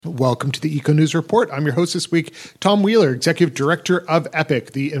Welcome to the Eco News Report. I'm your host this week, Tom Wheeler, Executive Director of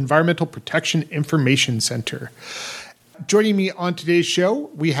EPIC, the Environmental Protection Information Center. Joining me on today's show,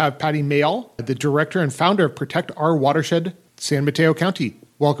 we have Patty Mayall, the Director and Founder of Protect Our Watershed, San Mateo County.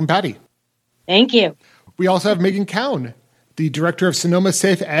 Welcome, Patty. Thank you. We also have Megan Cowan, the Director of Sonoma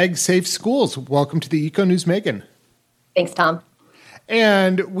Safe Ag Safe Schools. Welcome to the Eco News, Megan. Thanks, Tom.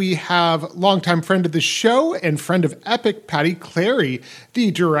 And we have longtime friend of the show and friend of EPIC, Patty Clary,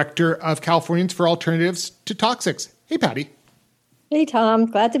 the Director of Californians for Alternatives to Toxics. Hey, Patty. Hey, Tom.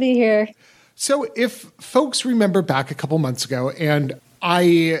 Glad to be here. So if folks remember back a couple months ago, and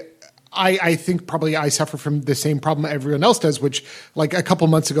I think probably I suffer from the same problem everyone else does, which like a couple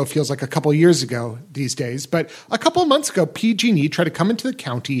months ago feels like a couple years ago these days. But a couple of months ago, PG&E tried to come into the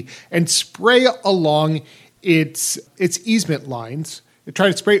county and spray along its easement lines. It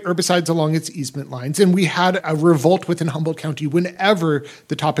tried to spray herbicides along its easement lines. And we had a revolt within Humboldt County whenever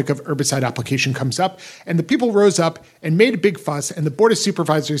the topic of herbicide application comes up. And the people rose up and made a big fuss. And the Board of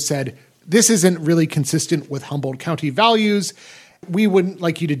Supervisors said, this isn't really consistent with Humboldt County values. We wouldn't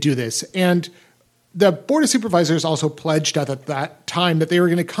like you to do this. And the Board of Supervisors also pledged at that time that they were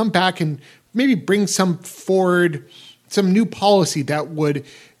going to come back and maybe bring some new policy that would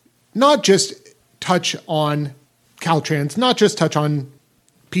not just touch on Caltrans, not just touch on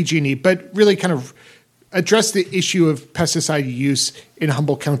PG&E, but really kind of address the issue of pesticide use in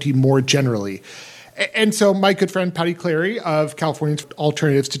Humboldt County more generally. And so my good friend Patty Clary of Californians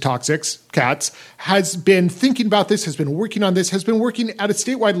Alternatives to Toxics, CATS, has been thinking about this, has been working on this, has been working at a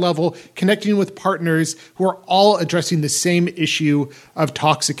statewide level, connecting with partners who are all addressing the same issue of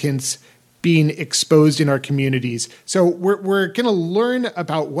toxicants being exposed in our communities. So we're going to learn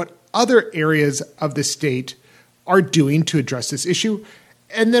about what other areas of the state are doing to address this issue.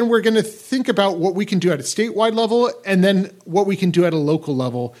 And then we're going to think about what we can do at a statewide level and then what we can do at a local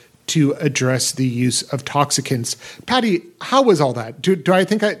level to address the use of toxicants. Patty, how was all that? Did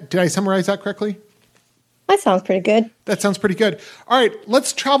I summarize that correctly? That sounds pretty good. That sounds pretty good. All right,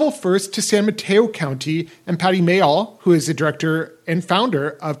 let's travel first to San Mateo County and Patty Mayall, who is the Director and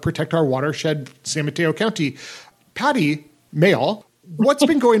Founder of Protect Our Watershed, San Mateo County. Patty Mayall, what's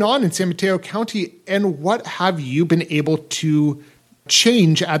been going on in San Mateo County, and what have you been able to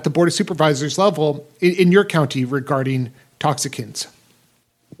change at the Board of Supervisors level in your county regarding toxicants?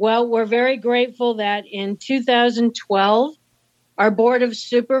 Well, we're very grateful that in 2012, our Board of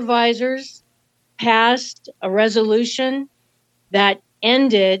Supervisors passed a resolution that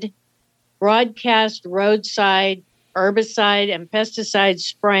ended broadcast roadside herbicide and pesticide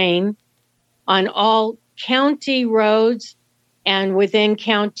spraying on all county roads and within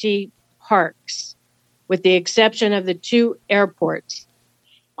county parks, with the exception of the two airports.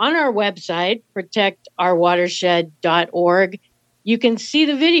 On our website, protectourwatershed.org, you can see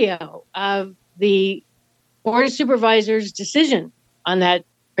the video of the Board of Supervisors' decision on that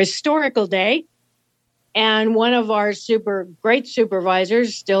historical day. And one of our great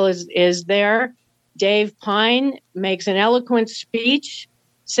supervisors still is there. Dave Pine makes an eloquent speech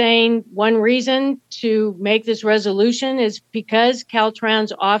saying one reason to make this resolution is because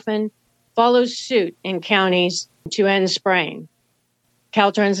Caltrans often follows suit in counties to end spraying.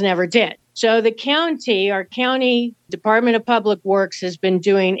 Caltrans never did. So our county Department of Public Works has been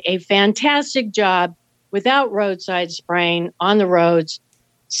doing a fantastic job without roadside spraying on the roads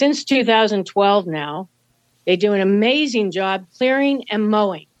since 2012 now. They do an amazing job clearing and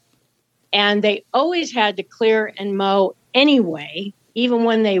mowing. And they always had to clear and mow anyway, even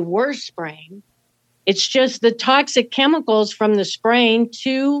when they were spraying. It's just the toxic chemicals from the spraying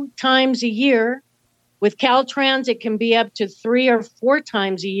 2 times a year. With Caltrans, it can be up to 3 or 4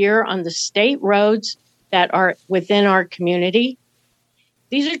 times a year on the state roads that are within our community.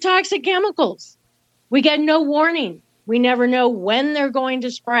 These are toxic chemicals. We get no warning. We never know when they're going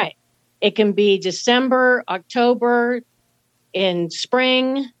to spray. It can be December, October, in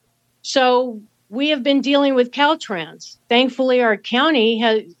spring. So we have been dealing with Caltrans. Thankfully, our county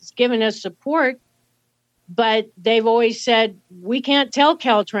has given us support, but they've always said, we can't tell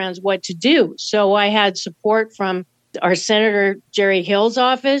Caltrans what to do. So I had support from our Senator Jerry Hill's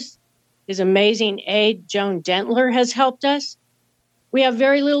office. His amazing aide, Joan Dentler, has helped us. We have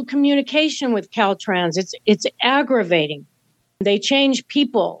very little communication with Caltrans. It's aggravating. They change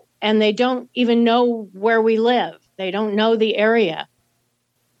people, and they don't even know where we live. They don't know the area.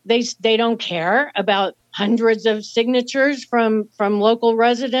 They don't care about hundreds of signatures from local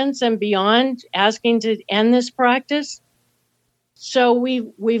residents and beyond asking to end this practice. So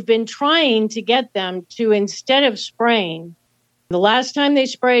we've been trying to get them to, instead of spraying, the last time they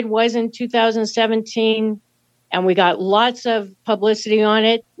sprayed was in 2017. and we got lots of publicity on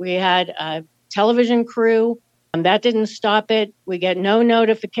it. We had a television crew, and that didn't stop it. We get no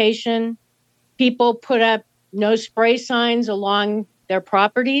notification. People put up no spray signs along their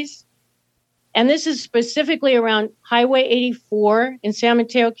properties. And this is specifically around Highway 84 in San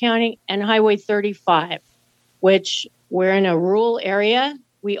Mateo County and Highway 35, which we're in a rural area.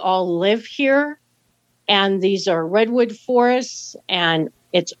 We all live here, and these are redwood forests, and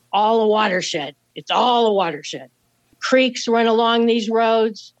it's all a watershed. It's all a watershed. Creeks run along these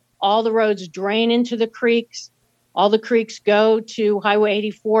roads. All the roads drain into the creeks. All the creeks go to Highway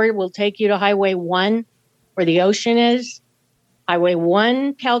 84. It will take you to Highway 1, where the ocean is. Highway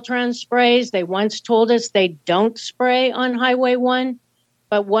 1, Caltrans sprays. They once told us they don't spray on Highway 1,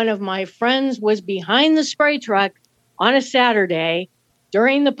 but one of my friends was behind the spray truck on a Saturday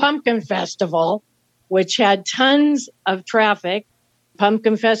during the Pumpkin Festival, which had tons of traffic.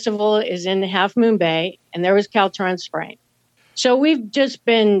 Pumpkin Festival is in Half Moon Bay, and there was Caltrans spraying. So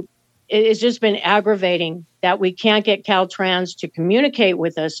it's just been aggravating that we can't get Caltrans to communicate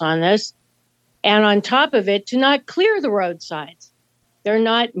with us on this. And on top of it, to not clear the roadsides. They're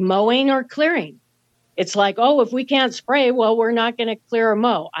not mowing or clearing. It's like, oh, if we can't spray, well, we're not going to clear or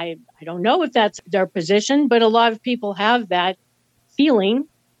mow. I don't know if that's their position, but a lot of people have that feeling.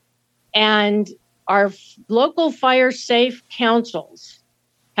 And our local fire safe councils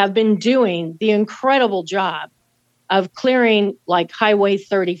have been doing the incredible job of clearing like Highway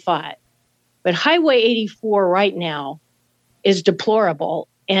 35. But Highway 84 right now is deplorable,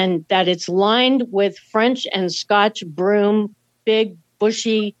 and that it's lined with French and Scotch broom, big,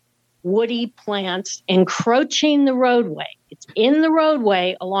 bushy, woody plants encroaching the roadway. It's in the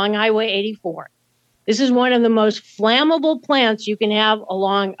roadway along Highway 84. This is one of the most flammable plants you can have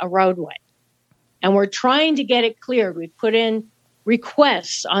along a roadway. And we're trying to get it cleared. We've put in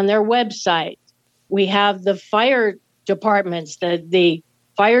requests on their website. We have the fire departments, the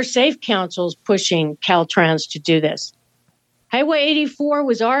fire safe councils pushing Caltrans to do this. Highway 84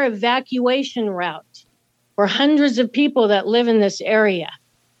 was our evacuation route for hundreds of people that live in this area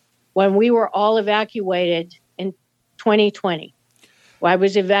when we were all evacuated in 2020. Well, I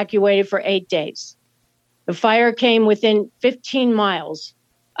was evacuated for 8 days. The fire came within 15 miles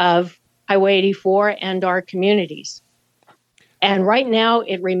of Highway 84 and our communities. And right now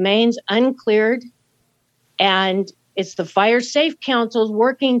it remains uncleared, and it's the fire safe councils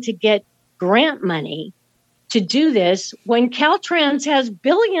working to get grant money to do this when Caltrans has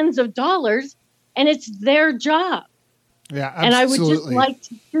billions of dollars and it's their job. Yeah, absolutely. And I would just like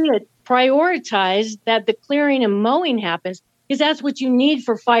to see it prioritized that the clearing and mowing happens, because that's what you need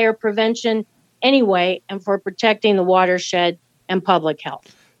for fire prevention anyway and for protecting the watershed and public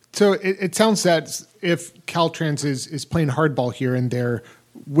health. So it sounds that if Caltrans is playing hardball here and they're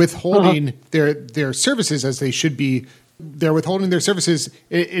withholding their services as they should be, they're withholding their services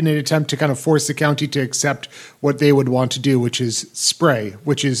in an attempt to kind of force the county to accept what they would want to do, which is spray,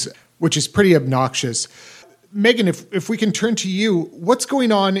 which is pretty obnoxious. Megan, if we can turn to you, what's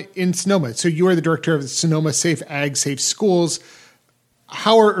going on in Sonoma? So you are the director of Sonoma Safe Ag, Safe Schools.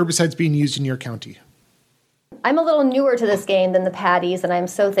 How are herbicides being used in your county? I'm a little newer to this game than the Patties, and I'm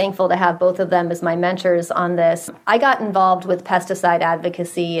so thankful to have both of them as my mentors on this. I got involved with pesticide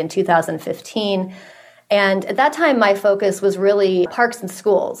advocacy in 2015, and at that time my focus was really parks and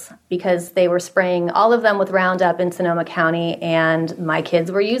schools because they were spraying all of them with Roundup in Sonoma County, and my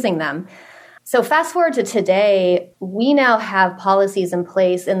kids were using them. So fast forward to today, we now have policies in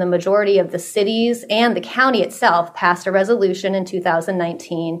place in the majority of the cities, and the county itself passed a resolution in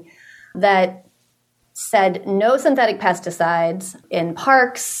 2019 that said no synthetic pesticides in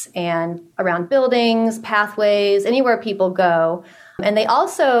parks and around buildings, pathways, anywhere people go. And they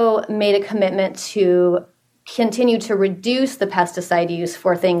also made a commitment to continue to reduce the pesticide use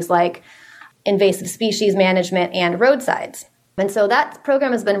for things like invasive species management and roadsides. And so that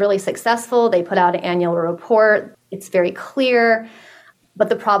program has been really successful. They put out an annual report. It's very clear. But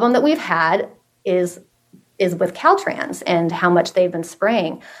the problem that we've had is with Caltrans and how much they've been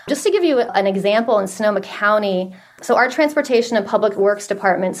spraying. Just to give you an example, in Sonoma County, so our Transportation and Public Works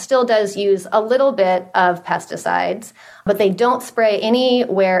Department still does use a little bit of pesticides, but they don't spray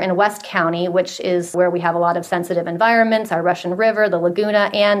anywhere in West County, which is where we have a lot of sensitive environments, our Russian River, the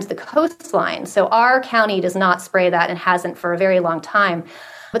Laguna, and the coastline. So our county does not spray that and hasn't for a very long time.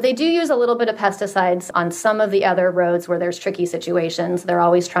 But they do use a little bit of pesticides on some of the other roads where there's tricky situations. They're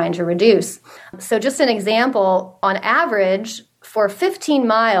always trying to reduce. So just an example, on average, for 15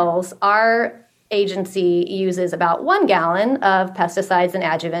 miles, our agency uses about 1 gallon of pesticides and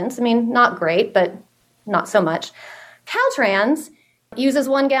adjuvants. I mean, not great, but not so much. Caltrans uses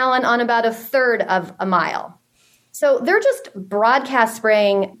 1 gallon on about a third of a mile. So they're just broadcast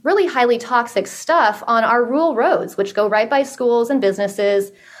spraying really highly toxic stuff on our rural roads, which go right by schools and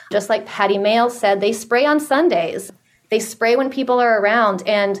businesses. Just like Patty Mail said, they spray on Sundays. They spray when people are around.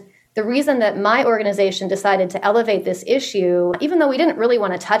 And the reason that my organization decided to elevate this issue, even though we didn't really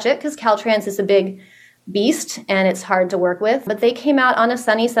want to touch it because Caltrans is a big beast and it's hard to work with, but they came out on a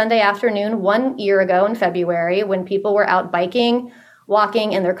sunny Sunday afternoon 1 year ago in February when people were out biking,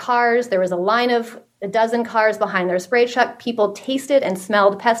 walking in their cars. There was a line of a dozen cars behind their spray truck. People tasted and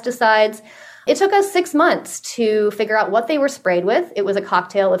smelled pesticides. It took us 6 months to figure out what they were sprayed with. It was a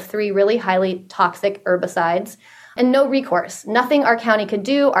cocktail of 3 really highly toxic herbicides and no recourse. Nothing our county could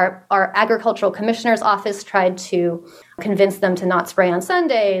do. Our agricultural commissioner's office tried to convince them to not spray on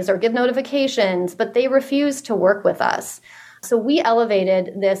Sundays or give notifications, but they refused to work with us. So we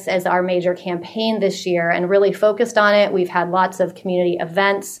elevated this as our major campaign this year and really focused on it. We've had lots of community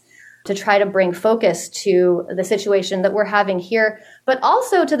events to try to bring focus to the situation that we're having here, but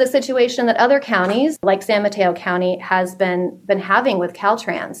also to the situation that other counties, like San Mateo County, has been having with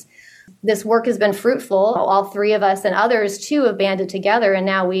Caltrans. This work has been fruitful. All 3 of us and others, too, have banded together, and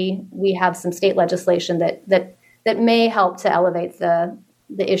now we have some state legislation that may help to elevate the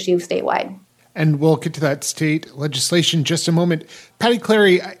issue statewide. And we'll get to that state legislation in just a moment. Patty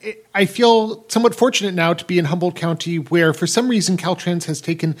Clary, I feel somewhat fortunate now to be in Humboldt County, where for some reason Caltrans has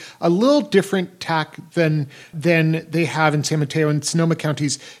taken a little different tack than they have in San Mateo and Sonoma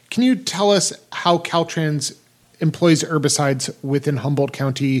counties. Can you tell us how Caltrans employs herbicides within Humboldt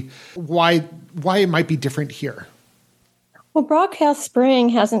County, why it might be different here? Well, broadcast spraying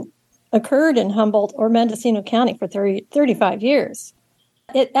hasn't occurred in Humboldt or Mendocino County for 35 years.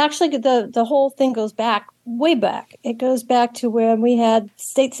 It actually, the whole thing goes back, way back. It goes back to when we had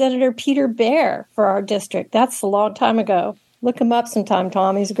State Senator Peter Baer for our district. That's a long time ago. Look him up sometime,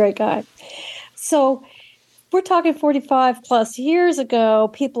 Tom. He's a great guy. So we're talking 45 plus years ago,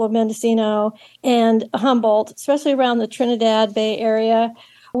 people of Mendocino and Humboldt, especially around the Trinidad Bay area,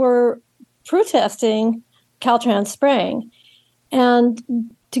 were protesting Caltrans spraying.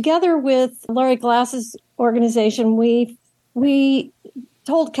 And together with Larry Glass's organization, we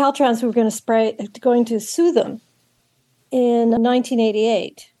told Caltrans we were going to sue them in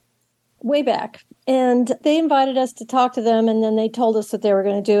 1988, way back. And they invited us to talk to them, and then they told us what they were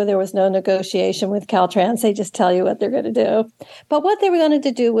going to do. There was no negotiation with Caltrans. They just tell you what they're going to do. But what they were going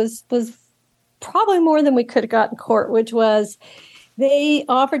to do was probably more than we could have got in court, which was they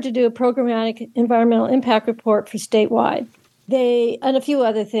offered to do a programmatic environmental impact report for statewide. And a few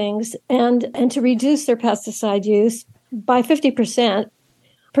other things, and to reduce their pesticide use by 50%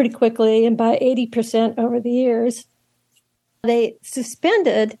 pretty quickly and by 80% over the years. They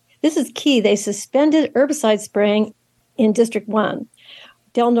suspended, this is key, they suspended herbicide spraying in District 1,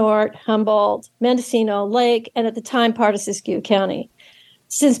 Del Norte, Humboldt, Mendocino, Lake, and at the time part of Siskiyou County.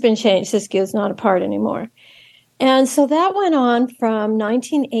 Since been changed, Siskiyou is not a part anymore. And so that went on from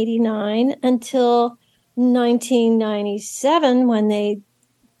 1989 until 1997 when they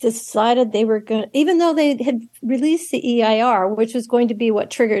decided they were going to, even though they had released the EIR, which was going to be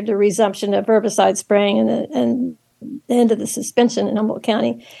what triggered the resumption of herbicide spraying and the end of the suspension in Humboldt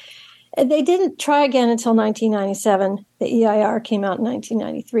County. They didn't try again until 1997. The EIR came out in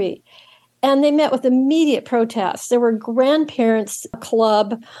 1993. And they met with immediate protests. There were grandparents'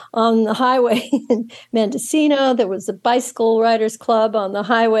 club on the highway in Mendocino. There was a bicycle riders club on the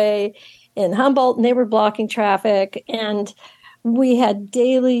highway in Humboldt, and they were blocking traffic. And we had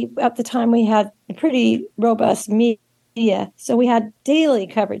at the time we had pretty robust media. So we had daily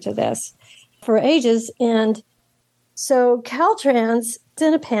coverage of this for ages. And so Caltrans was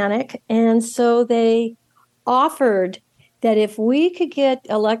in a panic. And so they offered that if we could get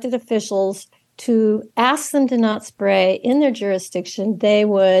elected officials to ask them to not spray in their jurisdiction, they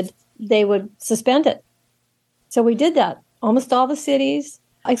would suspend it. So we did that. Almost all the cities,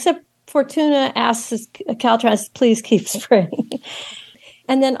 except Fortuna, asked Caltrans, please keep spraying.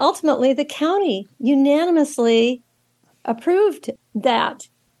 And then ultimately the county unanimously approved that.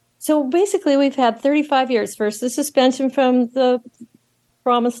 So basically we've had 35 years, first the suspension from the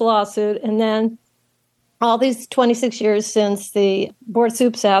Promise lawsuit, and then all these 26 years since the Board of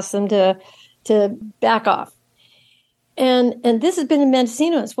Soups asked them to back off. And this has been in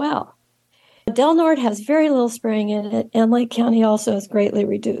Mendocino as well. Del Norte has very little spraying in it, and Lake County also is greatly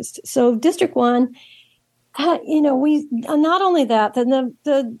reduced. So District 1, we not only that, then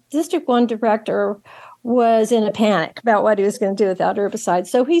the District 1 director was in a panic about what he was going to do without herbicides.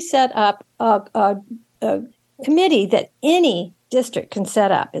 So he set up a committee that any district can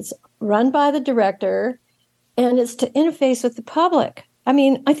set up. It's run by the director, and it's to interface with the public. I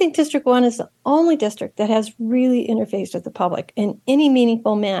mean, I think District 1 is the only district that has really interfaced with the public in any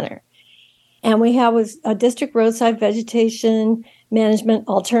meaningful manner. And we have a District Roadside Vegetation Management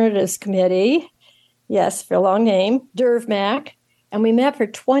Alternatives Committee. Yes, for a long name, DRVMAC. And we met for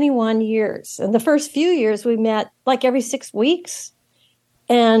 21 years. And the first few years, we met like every 6 weeks.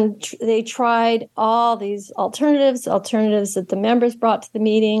 And they tried all these alternatives that the members brought to the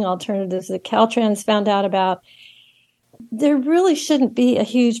meeting, alternatives that Caltrans found out about. There really shouldn't be a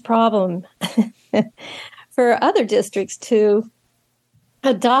huge problem for other districts to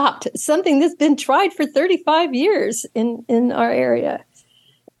adopt something that's been tried for 35 years in our area.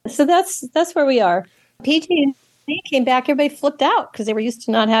 So that's where we are. PG&E came back, everybody flipped out because they were used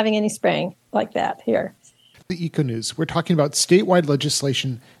to not having any spraying like that here. The Eco News, we're talking about statewide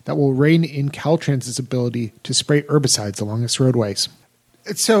legislation that will rein in Caltrans' ability to spray herbicides along its roadways.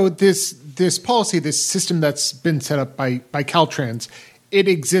 So this policy, this system that's been set up by Caltrans, it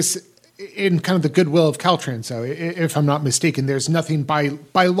exists in kind of the goodwill of Caltrans. So if I'm not mistaken, there's nothing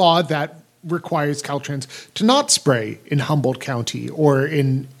by law that requires Caltrans to not spray in Humboldt County or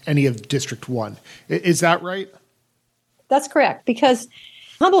in any of District 1. Is that right? That's correct, because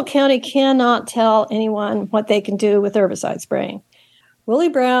Humboldt County cannot tell anyone what they can do with herbicide spraying. Willie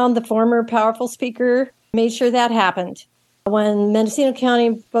Brown, the former powerful speaker, made sure that happened when Mendocino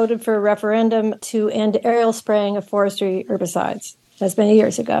County voted for a referendum to end aerial spraying of forestry herbicides. That's many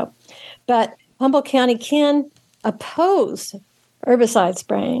years ago. But Humboldt County can oppose herbicide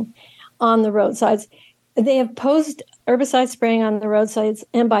spraying on the roadsides. They have opposed herbicide spraying on the roadsides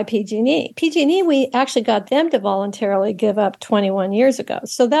and by PG&E. PG&E, we actually got them to voluntarily give up 21 years ago.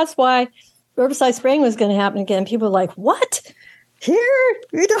 So that's why herbicide spraying was going to happen again. People were like, what? Here?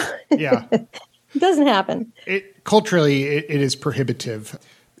 You don't. Yeah. It doesn't happen. Culturally, it is prohibitive.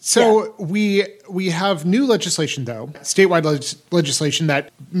 So yeah. we have new legislation, though, statewide legislation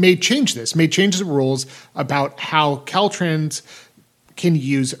that may change the rules about how Caltrans can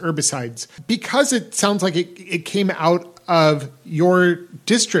use herbicides. Because it sounds like it came out of your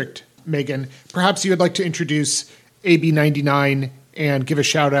district, Megan, perhaps you would like to introduce AB 99 and give a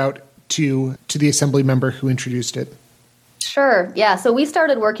shout out to the assembly member who introduced it. Sure. Yeah. So we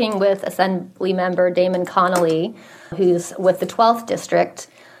started working with Assembly Member Damon Connolly, who's with the 12th District.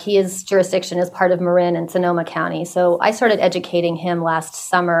 His jurisdiction is part of Marin and Sonoma County. So I started educating him last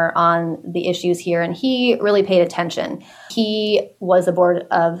summer on the issues here, and he really paid attention. He was a board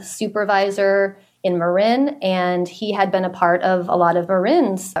of supervisor in Marin, and he had been a part of a lot of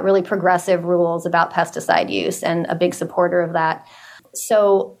Marin's really progressive rules about pesticide use and a big supporter of that.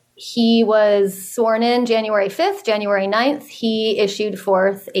 So he was sworn in January 5th, January 9th. He issued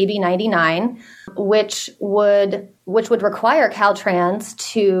forth AB 99, which would require Caltrans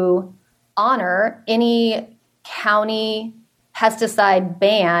to honor any county pesticide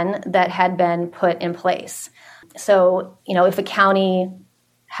ban that had been put in place. So, if a county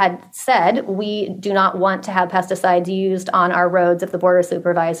had said, we do not want to have pesticides used on our roads, if the board of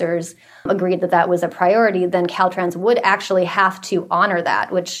supervisors agreed that was a priority, then Caltrans would actually have to honor that,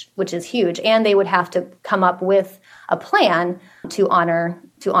 which is huge. And they would have to come up with a plan to honor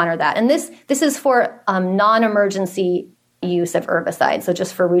that. And this is for non-emergency use of herbicides, so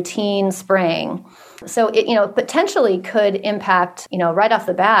just for routine spraying. So it potentially could impact, right off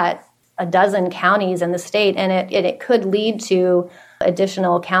the bat, a dozen counties in the state, and it could lead to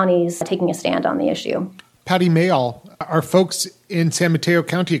additional counties taking a stand on the issue. Patty Mayall, are folks in San Mateo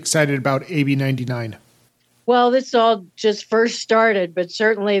County excited about AB 99? Well, this all just first started, but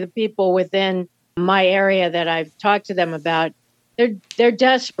certainly the people within my area that I've talked to them about, they're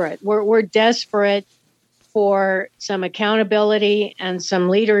desperate. We're desperate for some accountability and some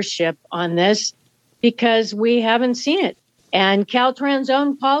leadership on this because we haven't seen it. And Caltrans'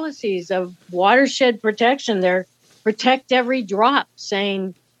 own policies of watershed protection, they're protect every drop,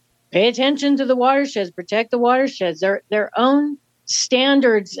 saying, pay attention to the watersheds, protect the watersheds. Their own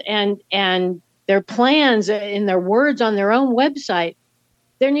standards and their plans in their words on their own website,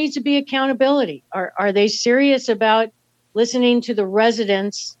 there needs to be accountability. Are they serious about listening to the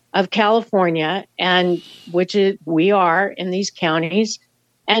residents of California, and we are in these counties,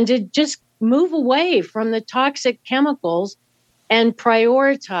 and to just move away from the toxic chemicals and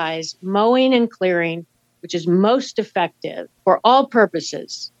prioritize mowing and clearing, which is most effective for all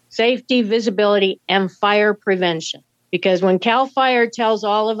purposes, safety, visibility, and fire prevention. Because when CAL FIRE tells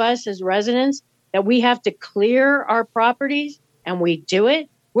all of us as residents that we have to clear our properties, and we do it,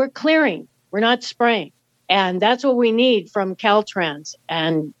 we're clearing, we're not spraying. And that's what we need from Caltrans,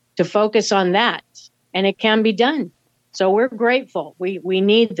 and to focus on that. And it can be done. So we're grateful. We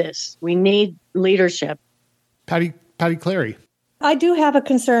need this. We need leadership. Patty Clary. I do have a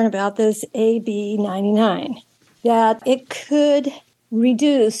concern about this AB 99, that it could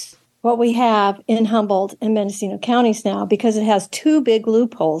reduce what we have in Humboldt and Mendocino counties now because it has two big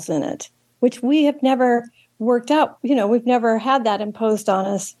loopholes in it, which we have never worked out. We've never had that imposed on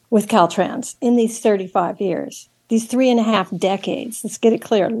us with Caltrans in these 35 years, these 3.5 decades. Let's get it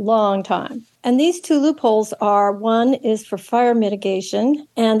clear, long time. And these two loopholes are, one is for fire mitigation,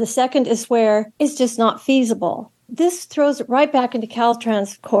 and the second is where it's just not feasible. This throws it right back into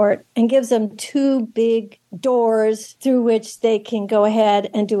Caltrans court and gives them two big doors through which they can go ahead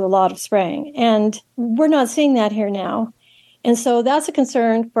and do a lot of spraying. And we're not seeing that here now. And so that's a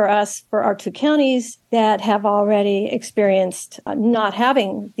concern for us, for our two counties that have already experienced not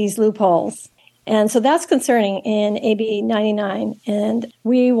having these loopholes. And so that's concerning in AB 99. And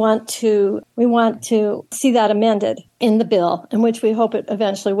we want to see that amended in the bill, in which we hope it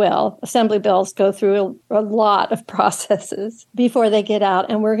eventually will. Assembly bills go through a lot of processes before they get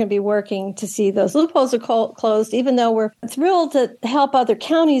out. And we're going to be working to see those loopholes are closed, even though we're thrilled to help other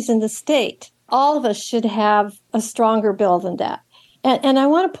counties in the state. All of us should have a stronger bill than that. And I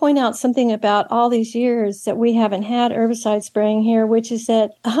want to point out something about all these years that we haven't had herbicide spraying here, which is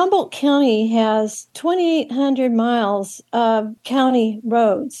that Humboldt County has 2,800 miles of county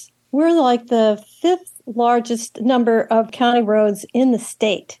roads. We're like the 5th largest number of county roads in the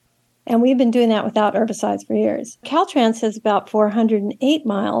state. And we've been doing that without herbicides for years. Caltrans has about 408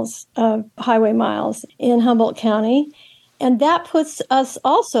 miles of highway miles in Humboldt County. And that puts us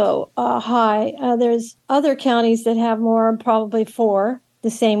also high. There's other counties that have more, probably 4,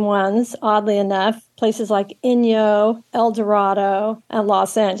 the same ones, oddly enough. Places like Inyo, El Dorado, and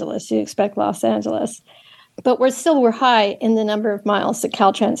Los Angeles. You expect Los Angeles. But we're high in the number of miles that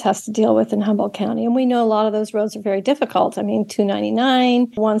Caltrans has to deal with in Humboldt County. And we know a lot of those roads are very difficult. I mean,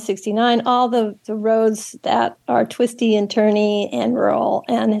 299, 169, all the roads that are twisty and turny and rural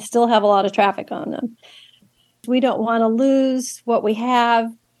and still have a lot of traffic on them. We don't want to lose what we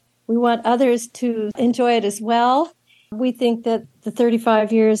have. We want others to enjoy it as well. We think that the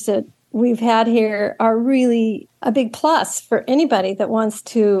 35 years that we've had here are really a big plus for anybody that wants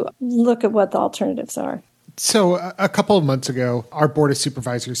to look at what the alternatives are. So a couple of months ago, our Board of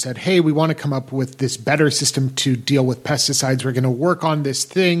Supervisors said, hey, we want to come up with this better system to deal with pesticides. We're going to work on this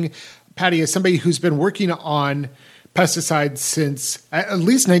thing. Patty, as somebody who's been working on pesticides since at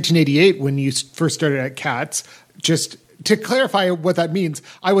least 1988 when you first started at CATS. Just to clarify what that means,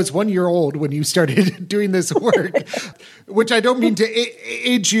 I was 1 year old when you started doing this work, which I don't mean to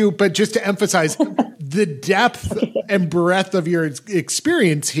age you, but just to emphasize the depth and breadth of your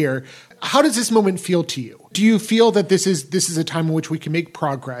experience here. How does this moment feel to you? Do you feel that this is a time in which we can make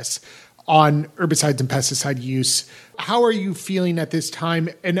progress on herbicides and pesticide use? How are you feeling at this time?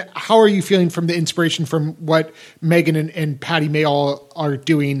 And how are you feeling from the inspiration from what Megan and Patty Mayall are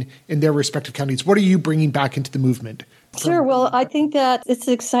doing in their respective counties? What are you bringing back into the movement? Sure. Well, I think that it's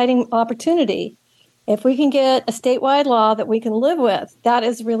an exciting opportunity. If we can get a statewide law that we can live with, that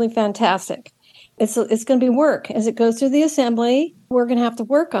is really fantastic. It's going to be work. As it goes through the Assembly, we're going to have to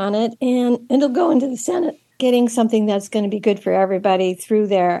work on it, and it'll go into the Senate, getting something that's going to be good for everybody through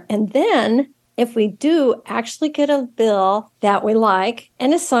there. And then if we do actually get a bill that we like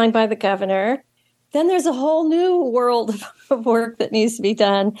and is signed by the governor, then there's a whole new world of work that needs to be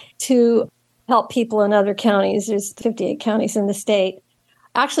done to help people in other counties. There's 58 counties in the state.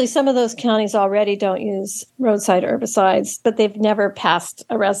 Actually, some of those counties already don't use roadside herbicides, but they've never passed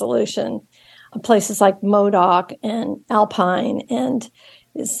a resolution. Places like Modoc and Alpine and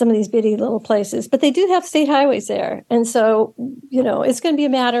some of these bitty little places, but they do have state highways there. And so, it's going to be a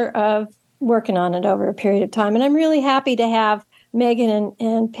matter of working on it over a period of time. And I'm really happy to have Megan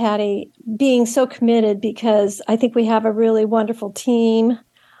and Patty being so committed, because I think we have a really wonderful team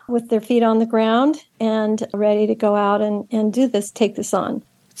with their feet on the ground and ready to go out and do this, take this on.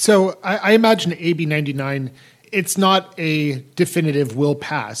 So I imagine AB 99, it's not a definitive will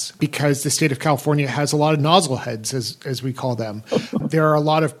pass, because the state of California has a lot of nozzle heads, as we call them. There are a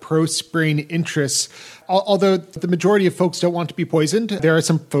lot of pro-spraying interests. Although the majority of folks don't want to be poisoned, there are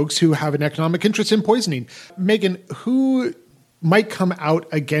some folks who have an economic interest in poisoning. Megan, who might come out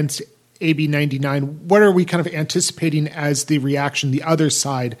against AB 99? What are we kind of anticipating as the reaction, the other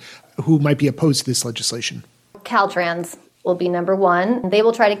side who might be opposed to this legislation? Caltrans will be number one. They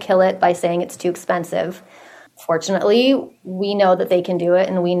will try to kill it by saying it's too expensive. Fortunately, we know that they can do it,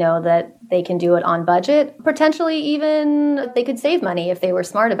 and we know that they can do it on budget. Potentially even they could save money if they were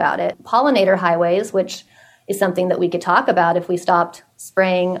smart about it. Pollinator highways, which is something that we could talk about if we stopped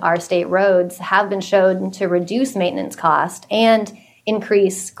spraying our state roads, have been shown to reduce maintenance cost and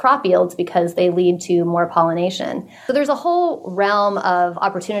increase crop yields because they lead to more pollination. So there's a whole realm of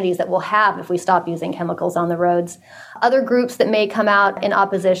opportunities that we'll have if we stop using chemicals on the roads. Other groups that may come out in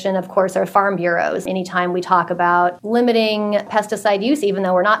opposition, of course, are farm bureaus. Anytime we talk about limiting pesticide use, even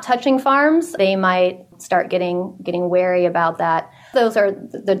though we're not touching farms, they might start getting wary about that. Those are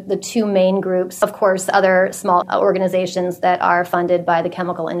the two main groups. Of course, other small organizations that are funded by the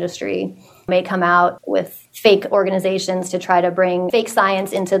chemical industry may come out with fake organizations to try to bring fake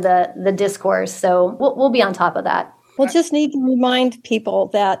science into the discourse. So we'll be on top of that. We'll just need to remind people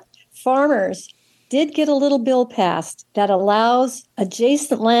that farmers did get a little bill passed that allows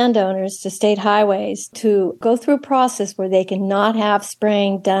adjacent landowners to state highways to go through a process where they cannot have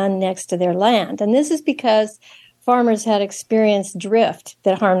spraying done next to their land. And this is because farmers had experienced drift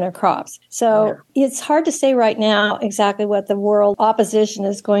that harmed their crops. So It's hard to say right now exactly what the world opposition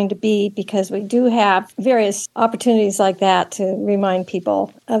is going to be, because we do have various opportunities like that to remind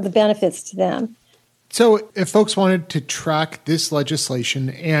people of the benefits to them. So if folks wanted to track this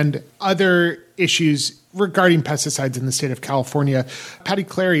legislation and other issues regarding pesticides in the state of California, Patty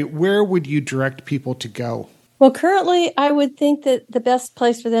Clary, where would you direct people to go? Well, currently, I would think that the best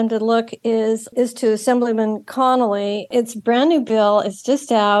place for them to look is to Assemblyman Connolly. It's a brand new bill. It's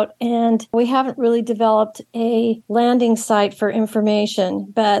just out, and we haven't really developed a landing site for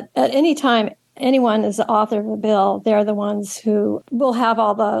information. But at any time, anyone is the author of a bill, they're the ones who will have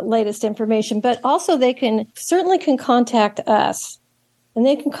all the latest information. But also, they can contact us, and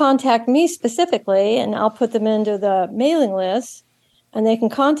they can contact me specifically, and I'll put them into the mailing list. And they can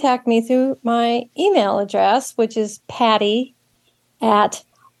contact me through my email address, which is Patty at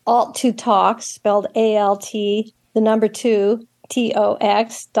alt2talks, spelled ALT, the number 2,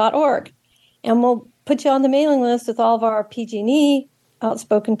 TOX.org. And we'll put you on the mailing list with all of our PG&E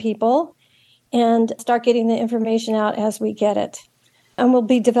outspoken people and start getting the information out as we get it. And we'll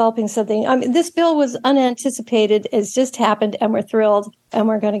be developing something. I mean, this bill was unanticipated. It's just happened, and we're thrilled, and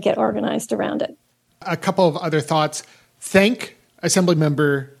we're going to get organized around it. A couple of other thoughts. Thank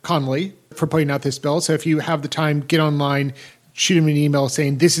Assemblymember Connolly for putting out this bill. So if you have the time, get online, shoot him an email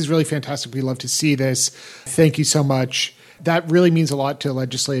saying, this is really fantastic. We'd love to see this. Thank you so much. That really means a lot to a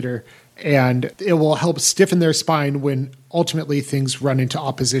legislator, and it will help stiffen their spine when ultimately things run into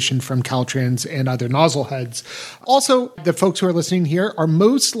opposition from Caltrans and other nozzle heads. Also, the folks who are listening here are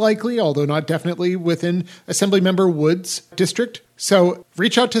most likely, although not definitely, within Assemblymember Wood's district. So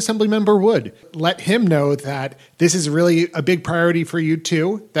reach out to Assemblymember Wood. Let him know that this is really a big priority for you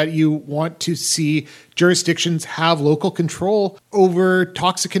too, that you want to see jurisdictions have local control over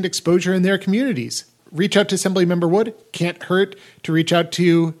toxicant exposure in their communities. Reach out to Assemblymember Wood. Can't hurt to reach out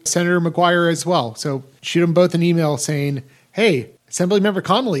to Senator McGuire as well. So shoot them both an email saying, hey, Assemblymember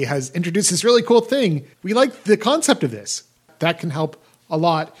Connolly has introduced this really cool thing. We like the concept of this. That can help a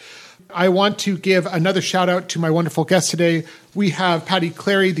lot. I want to give another shout out to my wonderful guest today. We have Patty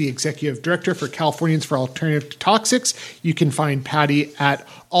Clary, the Executive Director for Californians for Alternative to Toxics. You can find Patty at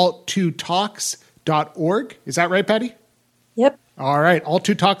alt2talks.org. Is that right, Patty? Yep. All right,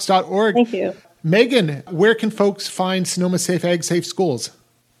 alt2talks.org. Thank you. Megan, where can folks find Sonoma Safe Ag Safe Schools?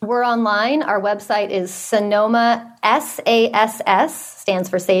 We're online. Our website is Sonoma, SASS, stands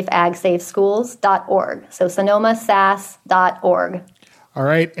for Safe Ag Safe Schools.org. So sonomasas.org. All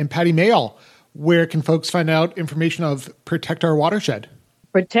right. And Patty Mayall, where can folks find out information of Protect Our Watershed?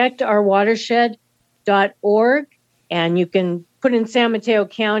 ProtectOurWatershed.org. And you can put in San Mateo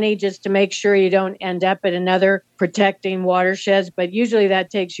County just to make sure you don't end up at another protecting watersheds. But usually that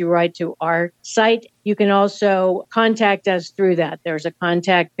takes you right to our site. You can also contact us through that. There's a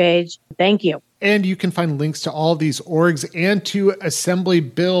contact page. Thank you. And you can find links to all of these orgs and to Assembly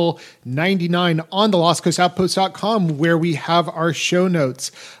Bill 99 on the LostCoastOutpost.com, where we have our show notes.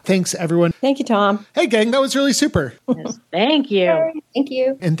 Thanks, everyone. Thank you, Tom. Hey, gang, that was really super. Yes, thank you. Thank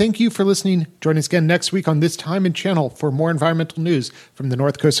you. And thank you for listening. Join us again next week on this time and channel for more environmental news from the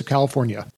North Coast of California.